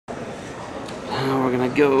We're going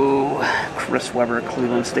to go Chris Webber,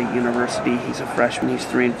 Cleveland State University. He's a freshman. He's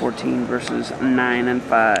 3-14 versus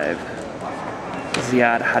 9-5.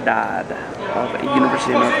 Ziad Haddad of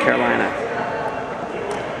University of North Carolina.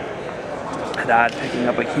 Haddad picking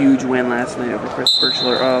up a huge win last night over Chris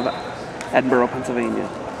Birchler of Edinburgh, Pennsylvania.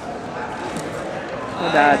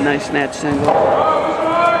 Haddad, nice snatch single.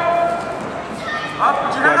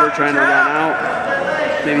 Webber trying to run out.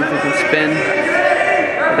 Maybe he can spin.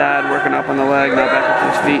 Haddad working up on the leg, now back up to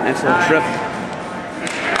his feet. Nice little trip.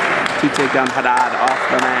 To take down Haddad off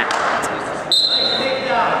the mat.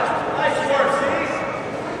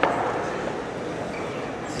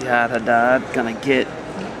 Ziad Haddad gonna get,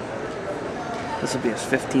 this will be his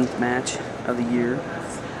 15th match of the year.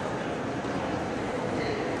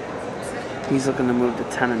 He's looking to move to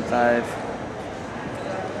 10-5.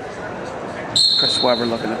 Chris Webber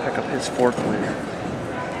looking to pick up his 4th win.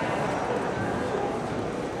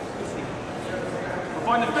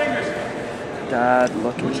 Haddad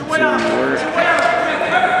looking to work.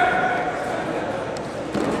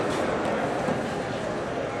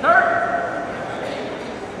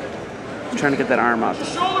 Trying to get that arm out.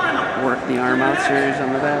 Work the arm out series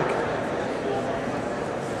on the back.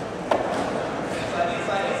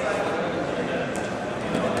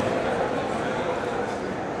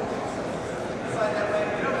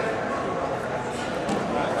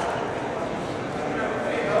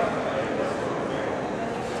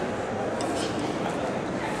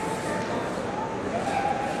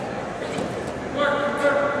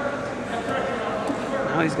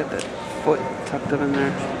 Now he's got that foot tucked up in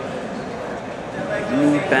there.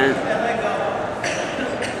 Knee bent.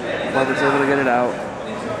 Webber's able to get it out.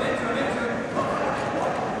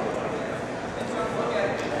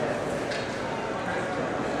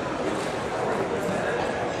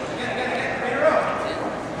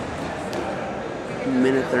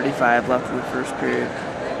 Minute 35 left in the first period.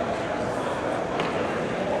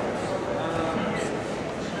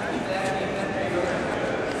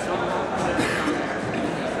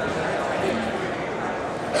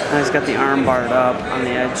 Now he's got the arm barred up on the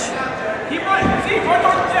edge.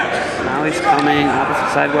 Now he's coming.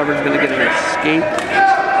 Opposite side, Webber's going to get an escape.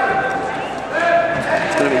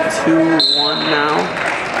 It's going to be 2-1 now.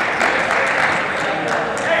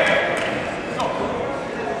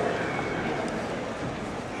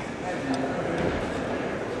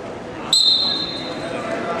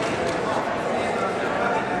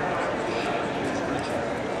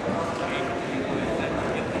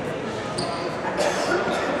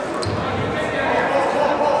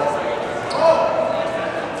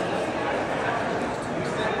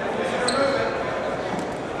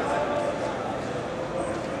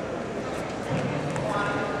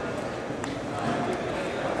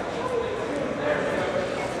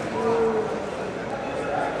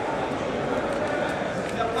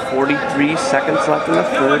 .43 seconds left in the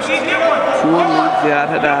first. 2-1 lead, Ziad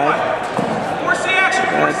Haddad.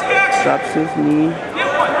 Haddad drops his knee.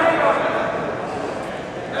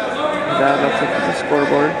 Haddad looks up at the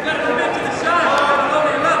scoreboard.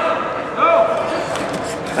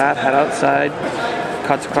 Haddad head outside.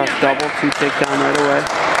 Cuts across double, 2 takedown right away.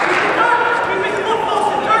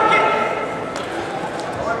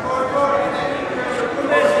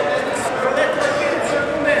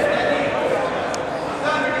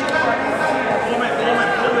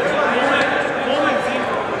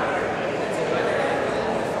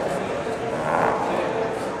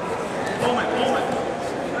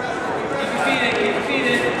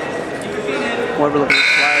 Webber looking to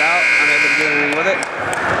slide out, unable to get anything with it.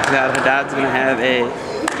 Ziad Haddad's going to have a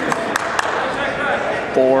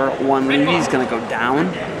 4-1 lead. He's going to go down.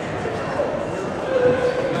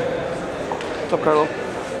 What's up, Carlo?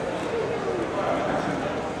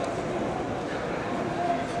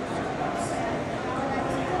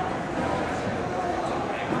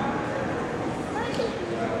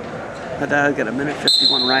 Haddad got a minute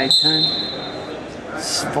 51 ride time.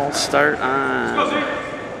 False start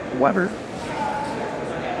on Webber.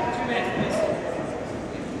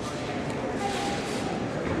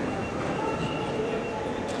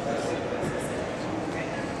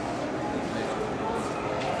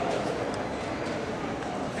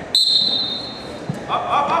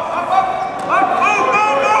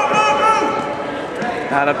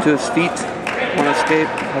 Haddad up to his feet. One escape.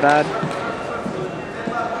 Haddad.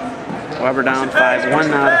 Webber down 5-1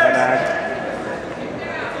 now to Haddad.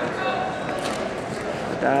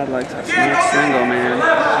 Haddad likes a smash single, man.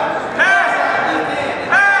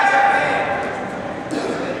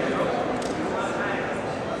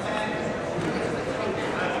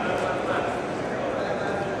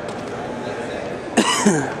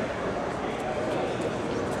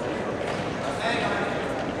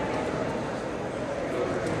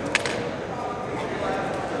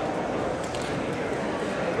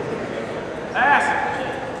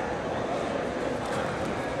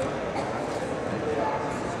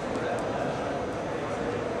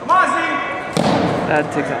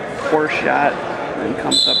 Haddad takes a poor shot and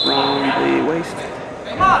comes up around the waist.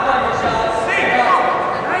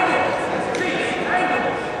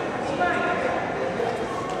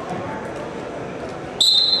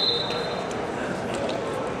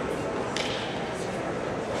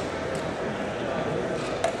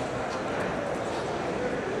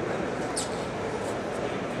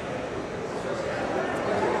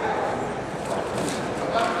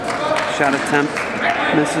 Shot attempt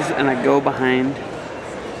misses, and I go behind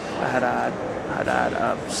Haddad. Haddad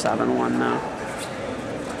up 7-1 now.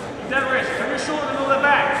 Dead wrist, turn your shoulder to the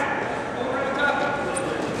back.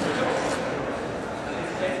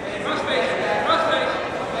 Cross face, cross face.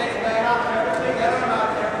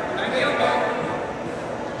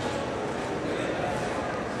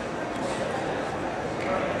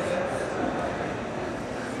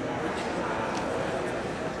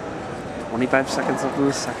 "25 seconds left in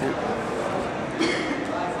the second.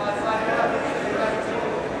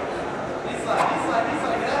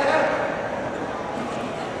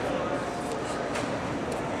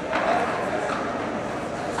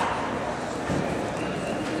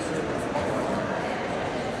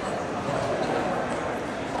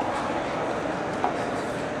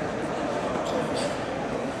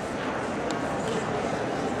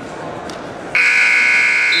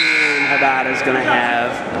 Haddad is going to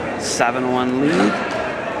have 7-1 lead.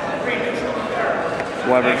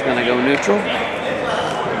 Weber's going to go neutral.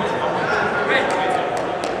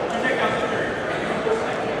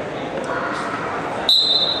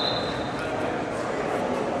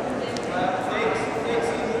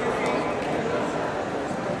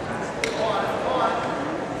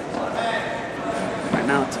 Right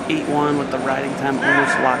now it's 8-1 with the riding time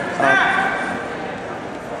almost locked up.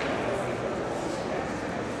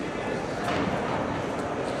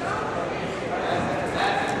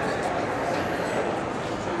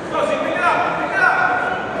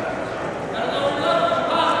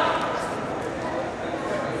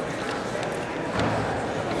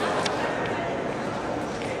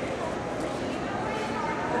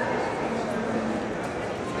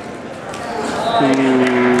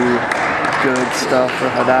 Good stuff for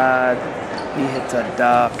Haddad. He hits a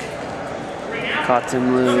duck. Cuts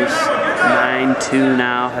him loose. 9-2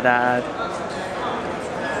 now, Haddad.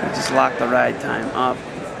 He just locked the ride time up.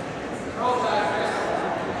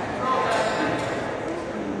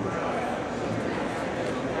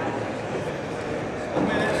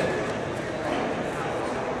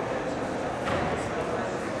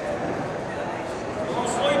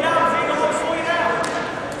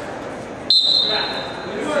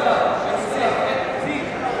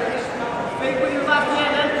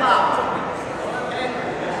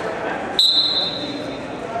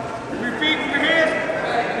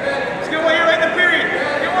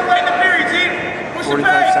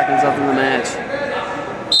 Seconds up in the match.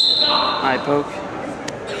 Eye poke.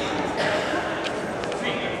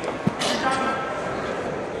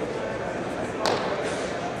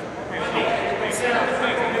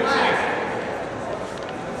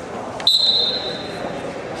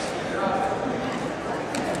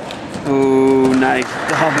 Ooh, nice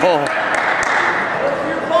double.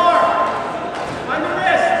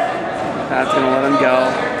 That's gonna let him go.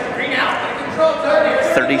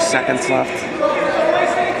 30 seconds left.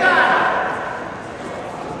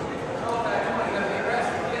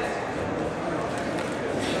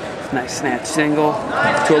 Nice snatch single.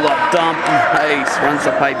 Tool up dump. Nice. Runs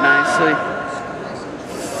the pipe nicely.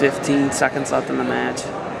 15 seconds left in the match.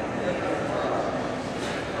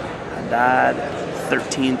 Haddad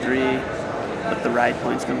 13-3. But the ride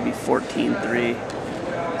point's going to be 14-3.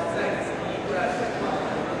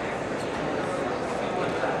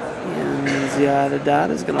 And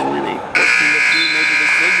Haddad is going to win a 14-3 major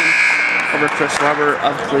decision over Chris Weber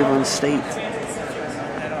of Cleveland State.